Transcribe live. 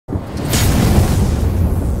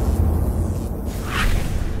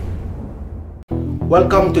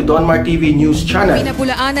Welcome to Donmar TV News Channel.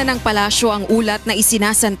 Pinabulaanan ng palasyo ang ulat na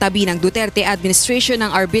isinasantabi ng Duterte administration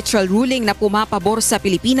ng arbitral ruling na pumapabor sa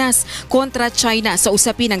Pilipinas kontra China sa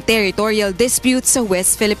usapin ng territorial dispute sa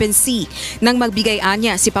West Philippine Sea. Nang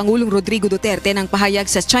magbigay-anya si Pangulong Rodrigo Duterte ng pahayag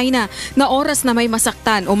sa China na oras na may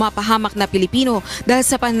masaktan o mapahamak na Pilipino dahil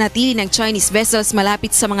sa pananatili ng Chinese vessels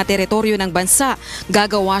malapit sa mga teritoryo ng bansa,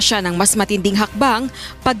 gagawa siya ng mas matinding hakbang,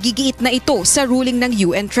 paggigiit na ito sa ruling ng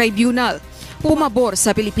UN Tribunal. Pumabor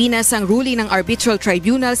sa Pilipinas ang ruling ng Arbitral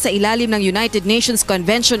Tribunal sa ilalim ng United Nations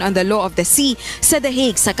Convention on the Law of the Sea sa The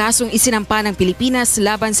Hague sa kasong isinampa ng Pilipinas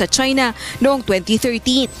laban sa China noong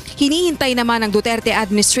 2013. Hinihintay naman ng Duterte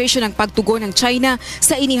administration ang pagtugon ng China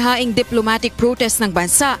sa inihaing diplomatic protest ng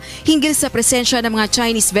bansa hinggil sa presensya ng mga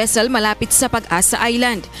Chinese vessel malapit sa Pag-asa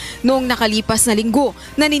Island. Noong nakalipas na linggo,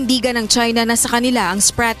 nanindigan ng China na sa kanila ang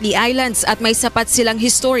Spratly Islands at may sapat silang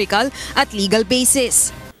historical at legal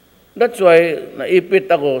basis. That's why, naipit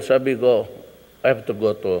ako, sabi ko, I have to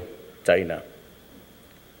go to China.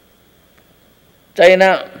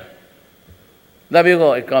 China, sabi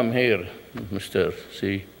ko, I come here, Mr.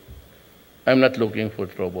 C. I'm not looking for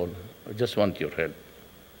trouble. I just want your help.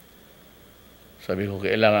 Sabi ko,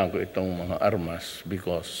 kailangan ko itong mga armas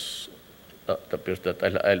because it appears that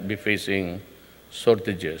I'll be facing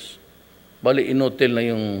shortages. Bali, inutil na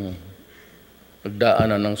yung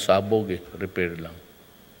nagdaanan ng sabog, repair lang.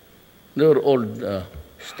 They were old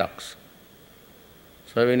stocks.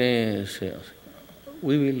 Sabi ni,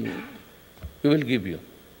 we will give you.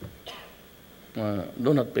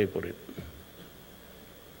 Do not pay for it.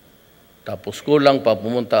 Tapos kulang pa,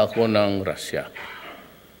 pumunta ako ng Russia.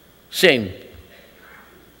 Same.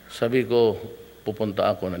 Sabi ko,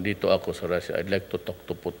 pupunta ako, nandito ako sa Russia. I'd like to talk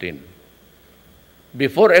to Putin.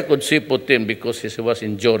 Before I could see Putin, because he was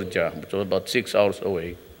in Georgia, which was about 6 hours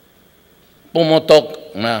away,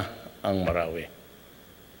 pumutok na ang Marawi.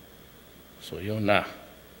 So yun na.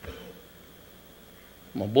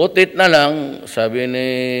 Mabutit na lang, sabi ni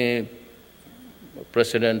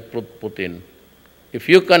President Putin, if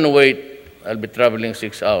you can wait, I'll be traveling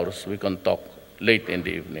 6 hours, we can talk late in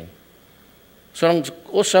the evening. So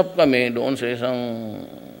nag-usap kami doon sa isang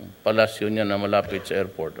palasyo niya na malapit sa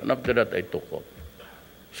airport. And after that, I took off.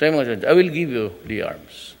 So I will give you the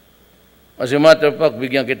arms. As a matter of fact,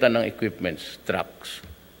 bigyan kita ng equipments, trucks,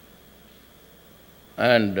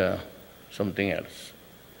 and something else.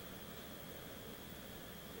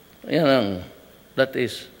 That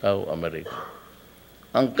is how America.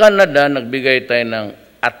 Ang Canada, nagbigay tayo ng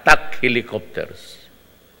attack helicopters.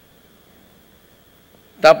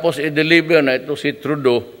 Tapos i-deliver na ito si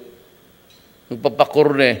Trudeau,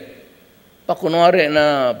 nagpapakurne. Pakunwari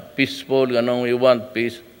na peaceful, we want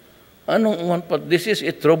peace. Anong want pa? This is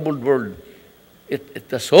a troubled world. It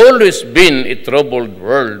has always been a troubled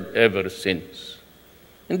world ever since.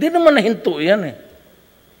 Hindi naman nahinto yan eh.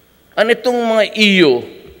 Ano itong mga EU,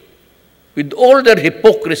 with all their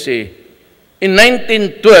hypocrisy, in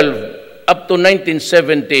 1912 up to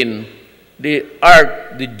 1917, the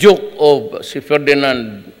Duke of si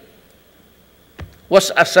Ferdinand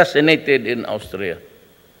was assassinated in Austria.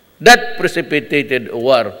 That precipitated a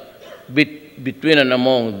war between and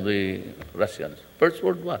among the Russians. First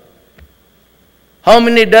World War. How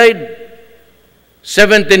many died?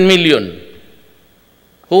 17 million.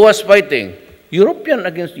 Who was fighting? European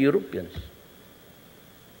against Europeans.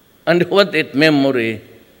 And what it memory,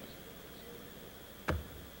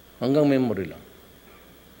 hanggang memory lang.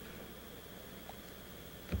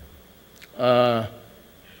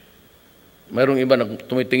 Mayroong iba na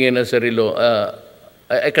tumitingin na sarilo.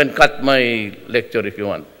 I can cut my lecture if you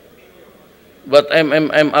want. But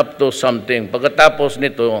I'm up to something. Pagkatapos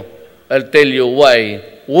nito, I'll tell you why,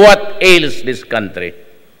 what ails this country.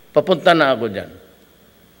 Papunta na ako dyan.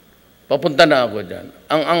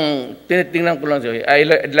 Ang tinitingnan ko lang siya,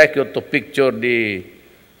 I'd like you to picture the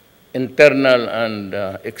internal and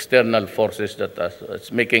external forces that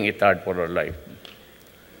is making it hard for our life.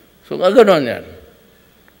 So, gano'n yan.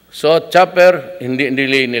 So, chopper, hindi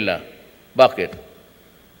nila. Bakit?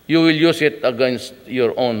 You will use it against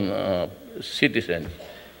your own citizens.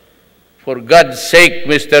 For God's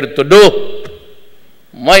sake, Mr. Trudeau,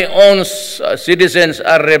 my own citizens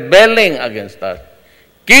are rebelling against us,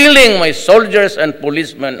 killing my soldiers and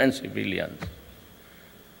policemen and civilians.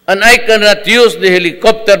 And I cannot use the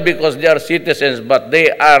helicopter because they are citizens, but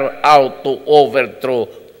they are out to overthrow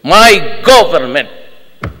my government.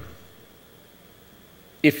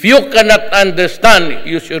 If you cannot understand,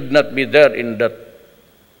 you should not be there in that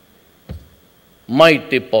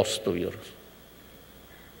mighty post of yours.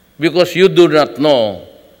 Because you do not know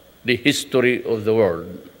the history of the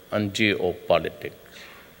world and geopolitics.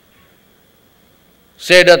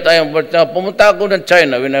 say that pumunta ako ng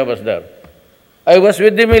China when I was there. I was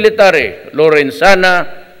with the military, LLOREN sana,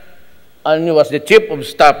 and he was the chief of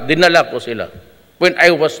staff, dinala ko sila when I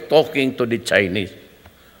was talking to the Chinese.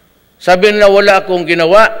 Sabi nila, wala akong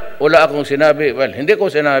ginawa, wala akong sinabi. Well, hindi ko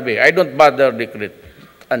sinabi. I don't bother the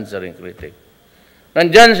answering critic.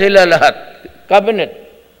 Nandyan sila lahat. Cabinet.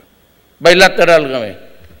 Bilateral kami.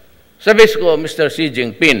 Sabi ko, Mr. Xi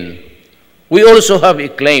Jinping, we also have a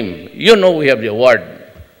claim. You know we have the award.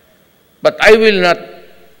 But I will not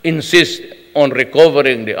insist on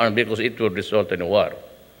recovering the arm because it will result in a war.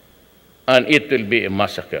 And it will be a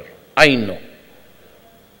massacre. I know.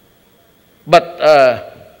 But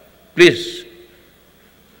please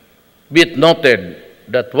be it noted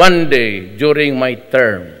that one day during my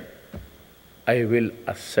term, I will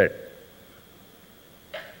assert.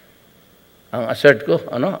 Ang assert ko,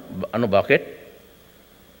 bakit?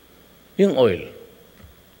 Yung oil.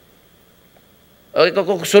 Ikaw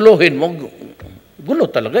kukusuluhin mo,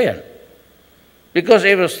 gulo talaga yan. Because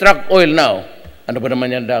if you struck oil now, ano ba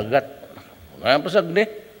naman yan dagat? Ano pasagdi?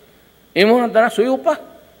 Imo na tana, suyo pa.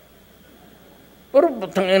 Pero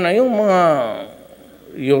tangina yung mga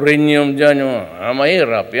uranium dyan,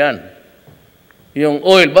 mahirap yan. Yung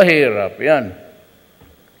oil, mahirap yan.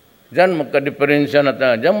 Diyan magka-diferensya na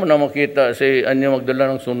tayo. Diyan mo na makita si Anya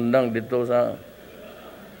magdala ng sundang dito sa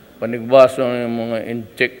panigbaso ng mga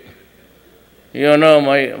incheck. You know,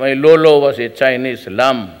 my lolo was a Chinese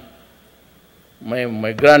lamb.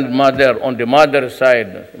 My grandmother on the mother's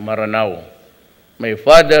side, Maranao. My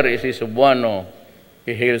father is a Cebuano.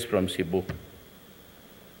 He hails from Cebu.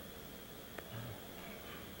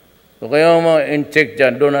 So kayo mga in-check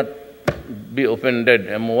dyan, do not be offended.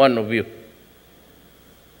 I'm one of you.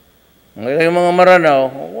 Ngayon mga Maranao,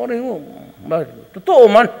 totoo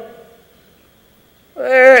man.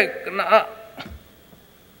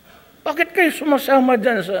 Bakit kayo sumasama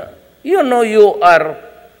dyan sa... You know you are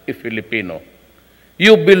a Filipino.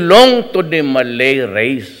 You belong to the Malay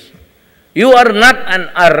race. You are not an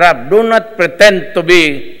Arab. Do not pretend to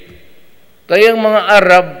be. Kayang mga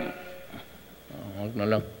Arab, wag na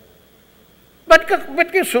lang. Ba't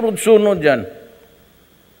kayo sunod-sunod dyan?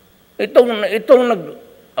 Itong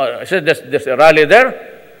there's a rally there?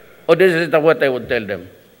 Or this is what I would tell them?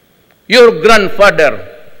 Your grandfather,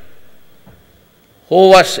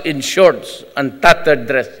 who was in shorts and tattered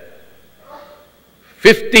dress,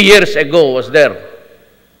 50 years ago was there.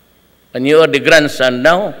 And you are the grandson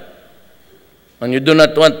now? And you do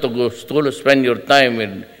not want to go to school, spend your time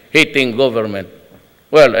in hating government.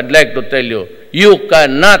 Well, I'd like to tell you, you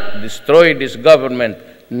cannot destroy this government,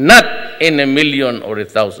 not in 1,000,000 or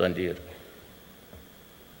 1,000 years.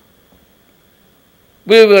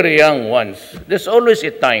 We were young once. There's always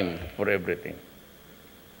a time for everything.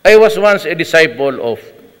 I was once a disciple of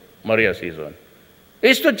Maria Season.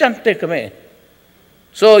 Estudyante kami.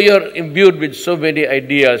 So you're imbued with so many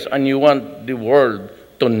ideas and you want the world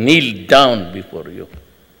to kneel down before you.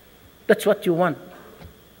 That's what you want.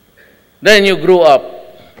 Then you grow up.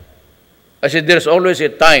 I said there's always a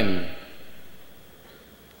time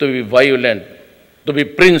to be violent, to be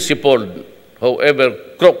principled,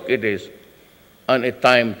 however crooked it is, and a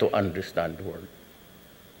time to understand the world.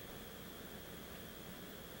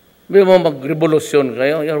 Hindi mo mag-revolusyon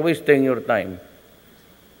kayo, you're wasting your time.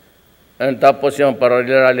 And tapos yung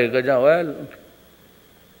paralirali ka dyan, well,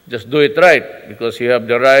 just do it right because you have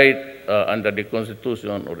the right under the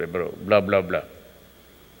Constitution or blah, blah, blah.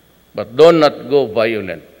 But do not go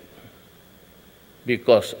violent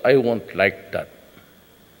because I won't like that.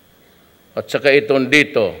 At saka itong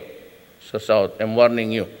dito sa South, I'm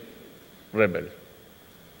warning you, rebel.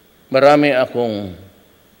 Marami akong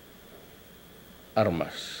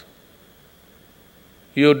armas.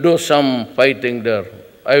 You do some fighting there,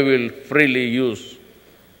 I will freely use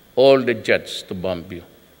all the jets to bomb you.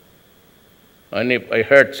 And if I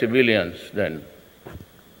hurt civilians, then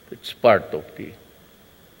it's part of the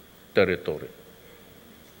territory.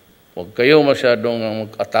 Huwag kayo masyadong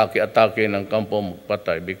mag-atake ng kampo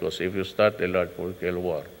magpatay because if you start a large scale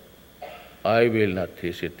war, I will not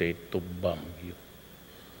hesitate to bomb you.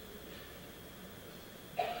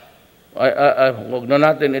 Huwag na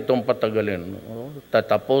natin itong patagalin.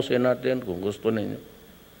 Tatapusin natin kung gusto ninyo.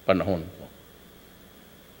 Panahon ko.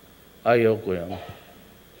 Ayaw ko yan.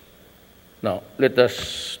 Now, let us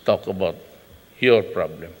talk about your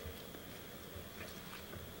problem.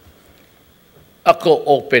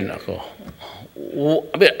 Open ako.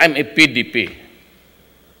 I'm a PDP.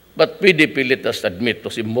 But PDP, let us admit,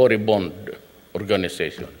 was a moribund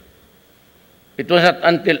organization. It was not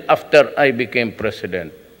until after I became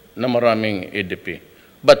president na maraming EDP.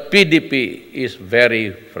 But PDP is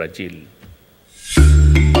very fragile.